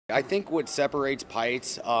I think what separates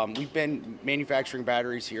Pytes, we've been manufacturing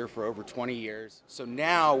batteries here for over 20 years. So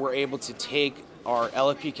now we're able to take our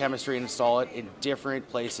LFP chemistry and install it in different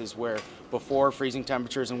places where before freezing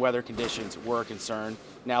temperatures and weather conditions were a concern.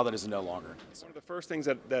 Now that is no longer a concern. One of the first things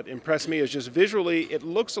that impressed me is just visually, it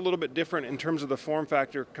looks a little bit different in terms of the form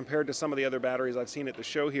factor compared to some of the other batteries I've seen at the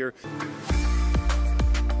show here.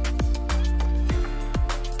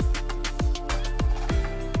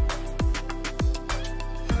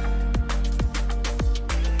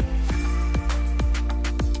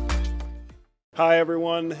 Hi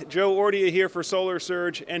everyone, Joe Ordia here for Solar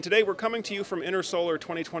Surge, and today we're coming to you from Intersola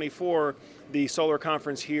 2024, the solar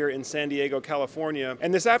conference here in San Diego, California.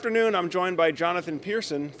 And this afternoon I'm joined by Jonathon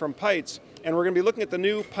Pierson from Pytes, and we're going to be looking at the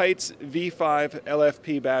new Pytes V5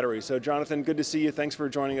 LFP battery. So Jonathon, good to see you. Thanks for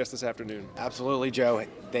joining us this afternoon. Absolutely, Joe.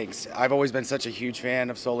 Thanks. I've always been such a huge fan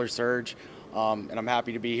of Solar Surge, and I'm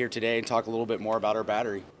happy to be here today and talk a little bit more about our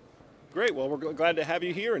battery. Great, well, we're glad to have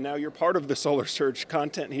you here, and now you're part of the Solar Surge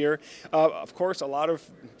content here. Of course, a lot of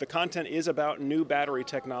the content is about new battery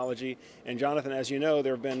technology, and Jonathon, as you know,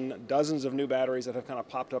 there have been dozens of new batteries that have kind of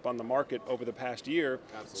popped up on the market over the past year.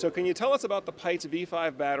 Absolutely. So can you tell us about the Pytes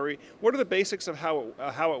V5 battery? What are the basics of how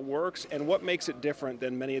it works, and what makes it different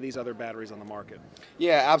than many of these other batteries on the market?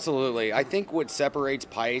 Yeah, absolutely. I think what separates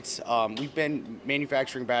Pytes, we've been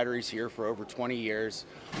manufacturing batteries here for over 20 years.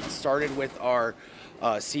 Started with our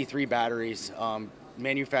C3 batteries,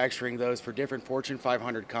 manufacturing those for different Fortune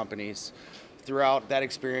 500 companies. Throughout that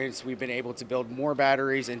experience, we've been able to build more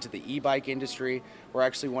batteries into the e-bike industry. We're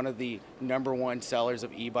actually one of the #1 sellers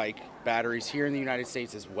of e-bike batteries here in the United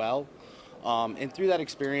States as well. And through that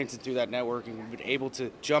experience and through that networking, we've been able to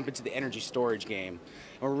jump into the energy storage game.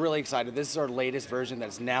 And we're really excited. This is our latest version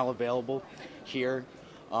that's now available here.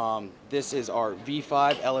 This is our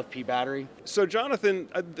V5 LFP battery. So Jonathon,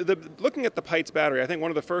 looking at the Pytes battery, I think one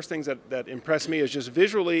of the first things that impressed me is just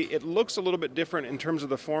visually, it looks a little bit different in terms of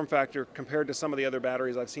the form factor compared to some of the other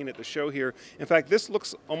batteries I've seen at the show here. In fact, this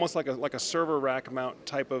looks almost like a server rack mount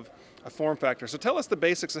type of a form factor. So tell us the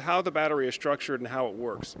basics of how the battery is structured and how it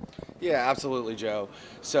works. Yeah, absolutely, Joe.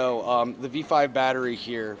 So the V5 battery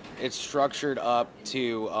here, it's structured up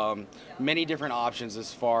to many different options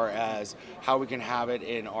as far as how we can have it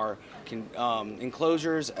in our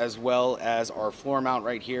enclosures as well as our floor mount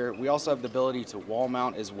right here. We also have the ability to wall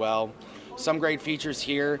mount as well. Some great features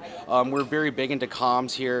here. We're very big into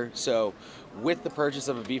comms here, so with the purchase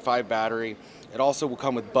of a V5 battery, it also will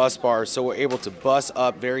come with bus bars, so we're able to bus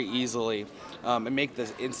up very easily and make the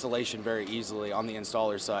installation very easily on the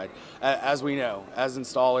installer side. As we know, as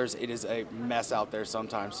installers, it is a mess out there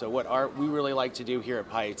sometimes. So what we really like to do here at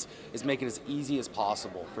Pytes is make it as easy as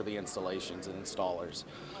possible for the installations and installers.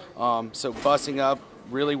 So busing up,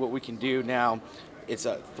 really what we can do now, it's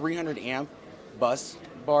a 300 amp bus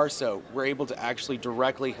bar, so we're able to actually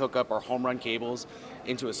directly hook up our home run cables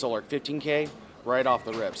into a solar 15K right off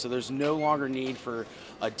the rip. So there's no longer need for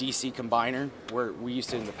a DC combiner where we used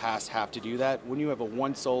to in the past have to do that. When you have a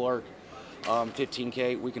one solar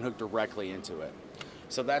 15K, we can hook directly into it.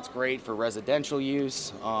 So that's great for residential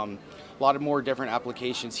use. A lot of more different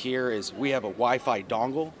applications here is we have a Wi-Fi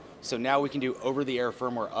dongle. So now we can do over-the-air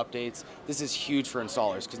firmware updates. This is huge for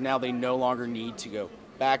installers because now they no longer need to go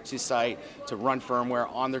back to site to run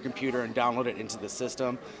firmware on their computer and download it into the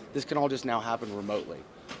system. This can all just now happen remotely,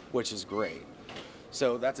 which is great.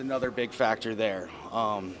 So that's another big factor there.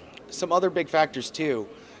 Some other big factors too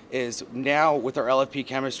is now with our LFP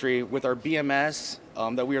chemistry, with our BMS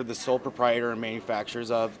that we are the sole proprietor and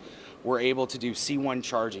manufacturers of, we're able to do C1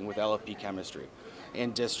 charging with LFP chemistry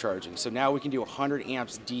and discharging. So now we can do 100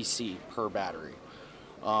 amps DC per battery.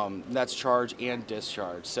 That's charge and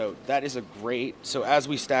discharge. So that is a great, so as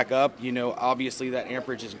we stack up, you know, obviously that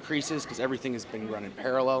amperage increases because everything has been run in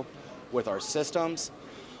parallel with our systems.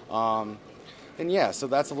 And yeah, so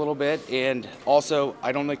that's a little bit. And also,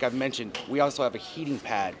 I don't think I've mentioned, we also have a heating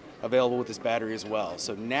pad available with this battery as well.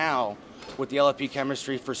 So now, with the LFP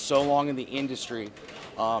chemistry for so long in the industry,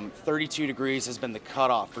 32 degrees has been the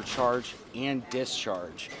cutoff for charge and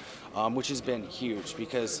discharge, which has been huge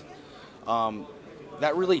because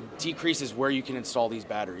that really decreases where you can install these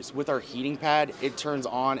batteries. With our heating pad, it turns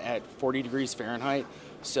on at 40 degrees Fahrenheit.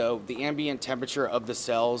 So the ambient temperature of the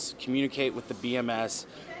cells communicate with the BMS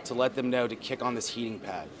to let them know to kick on this heating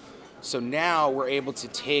pad. So now we're able to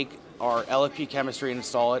take our LFP chemistry and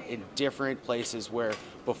install it in different places where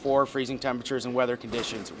before freezing temperatures and weather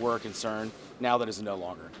conditions were a concern. Now that is no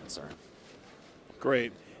longer a concern.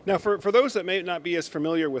 Great. Now for those that may not be as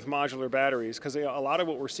familiar with modular batteries, because a lot of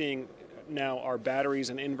what we're seeing now are batteries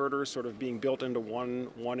and inverters sort of being built into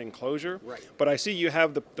one enclosure. Right. But I see you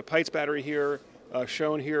have the Pytes battery here,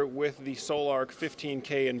 shown here with the Solarc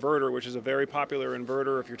 15K inverter, which is a very popular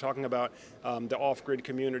inverter if you're talking about the off-grid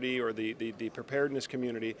community or the preparedness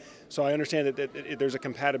community. So I understand that there's a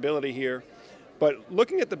compatibility here. But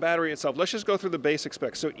looking at the battery itself, let's just go through the basic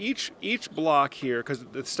specs. So each block here, because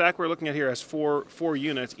the stack we're looking at here has four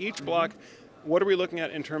units, each block, what are we looking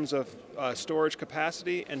at in terms of storage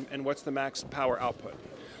capacity and what's the max power output?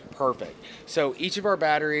 Perfect. So each of our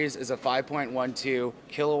batteries is a 5.12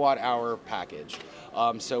 kilowatt hour package.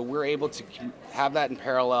 So we're able to have that in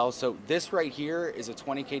parallel. So this right here is a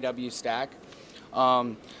 20 kW stack.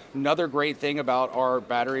 Another great thing about our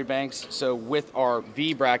battery banks, so with our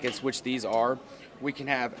V brackets, which these are, we can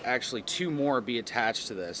have actually two more be attached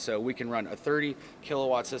to this. So we can run a 30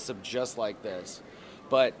 kilowatt system just like this.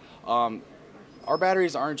 But our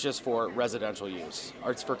batteries aren't just for residential use.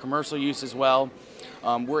 It's for commercial use as well.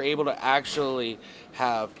 We're able to actually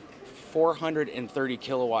have 430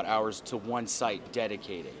 kilowatt hours to one site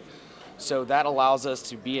dedicated. So that allows us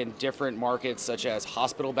to be in different markets such as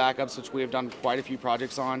hospital backups, which we have done quite a few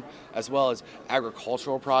projects on, as well as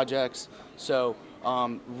agricultural projects. So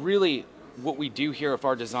really what we do here with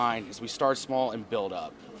our design is we start small and build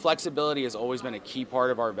up. Flexibility has always been a key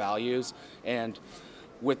part of our values, and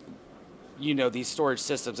with these storage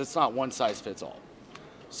systems, it's not one size fits all.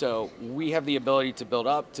 So we have the ability to build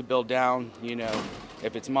up, to build down,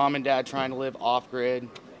 if it's mom and dad trying to live off grid,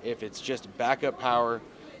 if it's just backup power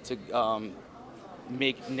to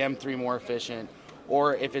make NEM3 more efficient,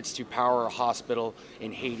 or if it's to power a hospital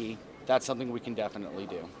in Haiti, that's something we can definitely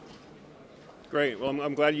do. Great. Well,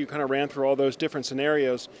 I'm glad you kind of ran through all those different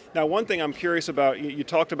scenarios. Now, one thing I'm curious about, you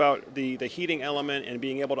talked about the heating element and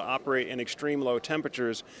being able to operate in extreme low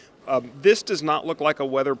temperatures. This does not look like a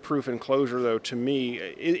weatherproof enclosure, though, to me.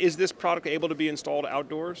 Is this product able to be installed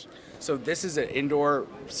outdoors? So this is an indoor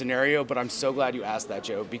scenario, but I'm so glad you asked that,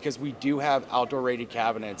 Joe, because we do have outdoor rated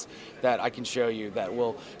cabinets that I can show you that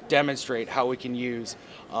will demonstrate how we can use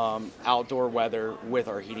outdoor weather with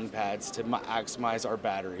our heating pads to maximize our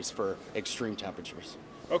batteries for extreme temperatures.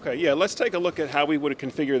 Okay, yeah, let's take a look at how we would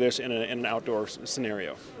configure this in an outdoor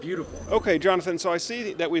scenario. Beautiful. Okay, Jonathan, so I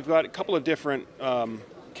see that we've got a couple of different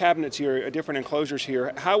cabinets here, different enclosures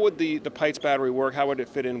here. How would the Pytes battery work? How would it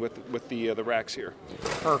fit in with the racks here?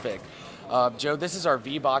 Perfect. Joe, this is our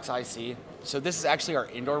V-Box IC. So this is actually our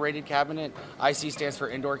indoor rated cabinet. IC stands for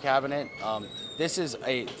indoor cabinet. This is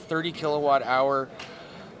a 30 kilowatt hour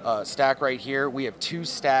stack right here. We have two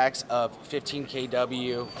stacks of 15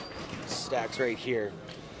 kW stacks right here.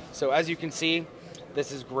 So as you can see,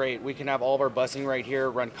 this is great. We can have all of our busing right here,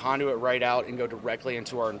 run conduit right out and go directly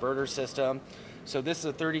into our inverter system. So this is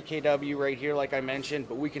a 30 kW right here, like I mentioned,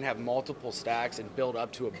 but we can have multiple stacks and build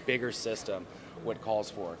up to a bigger system, what it calls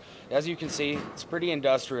for. As you can see, it's pretty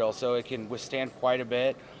industrial, so it can withstand quite a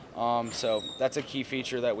bit. So that's a key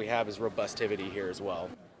feature that we have is robustivity here as well.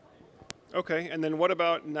 Okay, and then what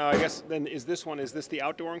about, now I guess, then is this the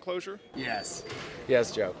outdoor enclosure? Yes.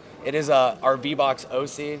 Yes, Joe. It is our V-Box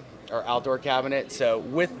OC, our outdoor cabinet. So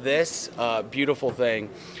with this beautiful thing,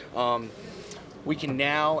 we can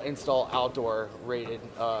now install outdoor rated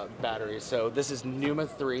batteries. So this is NUMA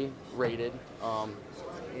 3 rated.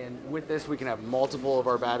 And with this, we can have multiple of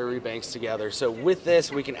our battery banks together. So with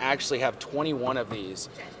this, we can actually have 21 of these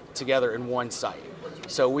together in one site.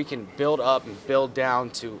 So we can build up and build down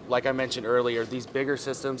to, like I mentioned earlier, these bigger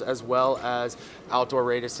systems as well as outdoor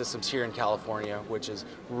rated systems here in California, which is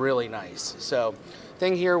really nice. So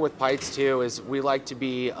thing here with Pytes too is we like to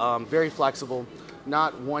be very flexible.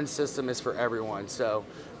 Not one system is for everyone. So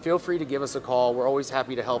feel free to give us a call. We're always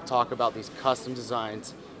happy to help talk about these custom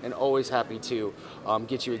designs and always happy to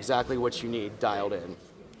get you exactly what you need dialed in.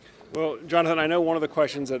 Well, Jonathan, I know one of the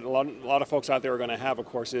questions that a lot of folks out there are going to have, of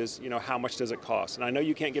course, is, how much does it cost? And I know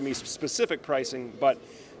you can't give me specific pricing, but,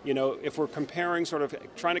 if we're comparing, sort of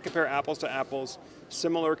trying to compare apples to apples,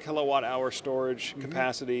 similar kilowatt hour storage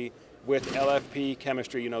capacity with LFP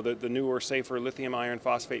chemistry, the newer, safer lithium iron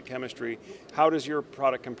phosphate chemistry, how does your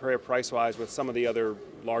product compare price-wise with some of the other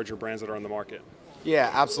larger brands that are on the market?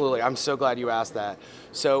 Yeah, absolutely. I'm so glad you asked that.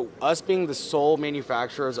 So us being the sole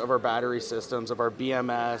manufacturers of our battery systems, of our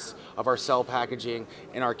BMS, of our cell packaging,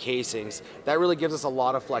 and our casings, that really gives us a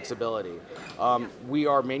lot of flexibility. We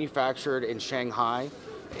are manufactured in Shanghai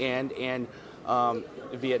and in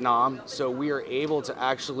Vietnam, so we are able to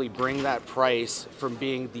actually bring that price from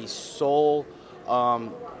being the sole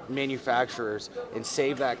manufacturers and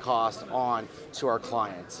save that cost on to our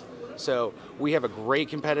clients. So we have a great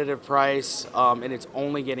competitive price, and it's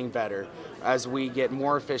only getting better as we get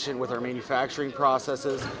more efficient with our manufacturing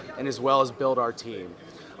processes and as well as build our team.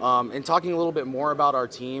 And talking a little bit more about our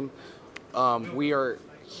team, we are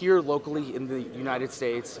here locally in the United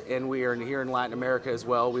States, and we are here in Latin America as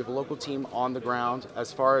well. We have a local team on the ground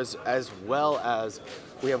as well as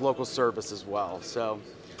we have local service as well. So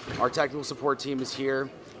our technical support team is here,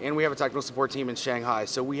 and we have a technical support team in Shanghai.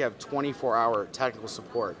 So we have 24-hour technical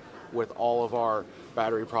support with all of our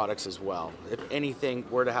battery products as well. If anything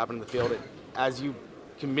were to happen in the field, as you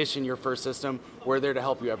commission your first system, we're there to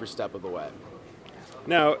help you every step of the way.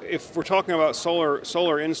 Now, if we're talking about solar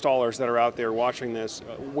installers that are out there watching this,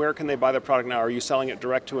 where can they buy the product now? Are you selling it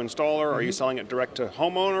direct to installer? Are you selling it direct to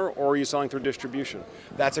homeowner? Or are you selling through distribution?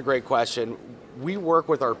 That's a great question. We work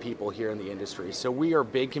with our people here in the industry, so we are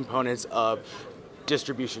big components of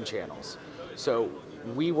distribution channels. So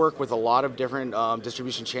we work with a lot of different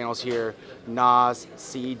distribution channels here, NAS,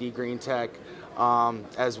 CED Green Tech,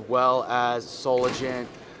 as well as Solagent,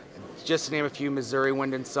 just to name a few, Missouri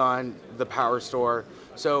Wind and Sun, the Power Store.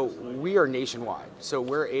 So we are nationwide. So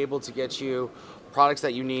we're able to get you products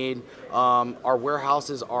that you need. Our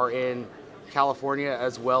warehouses are in California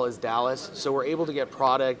as well as Dallas. So we're able to get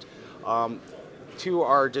product to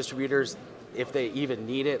our distributors if they even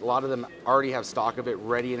need it. A lot of them already have stock of it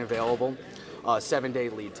ready and available. 7-day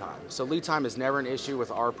lead time. So lead time is never an issue with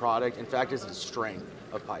our product. In fact, it's a strength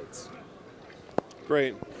of Pytes.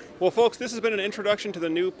 Great. Well, folks, this has been an introduction to the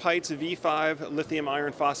new Pytes V5 lithium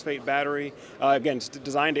iron phosphate battery. Again, it's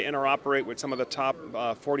designed to interoperate with some of the top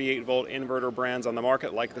 48-volt inverter brands on the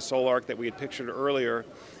market, like the Solarc that we had pictured earlier.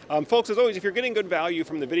 Folks, as always, if you're getting good value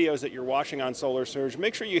from the videos that you're watching on Solar Surge,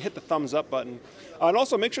 make sure you hit the thumbs up button. And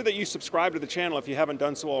also make sure that you subscribe to the channel if you haven't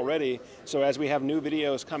done so already. So as we have new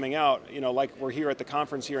videos coming out, you know, like we're here at the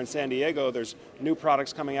conference here in San Diego, there's new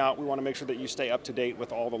products coming out. We want to make sure that you stay up to date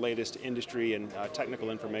with all the latest industry and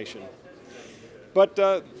technical information. But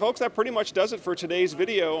folks, that pretty much does it for today's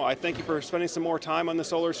video. I thank you for spending some more time on the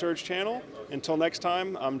Solar Surge channel. Until next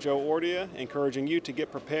time, I'm Joe Ordia, encouraging you to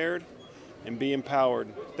get prepared and be empowered.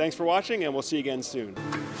 Thanks for watching, and we'll see you again soon.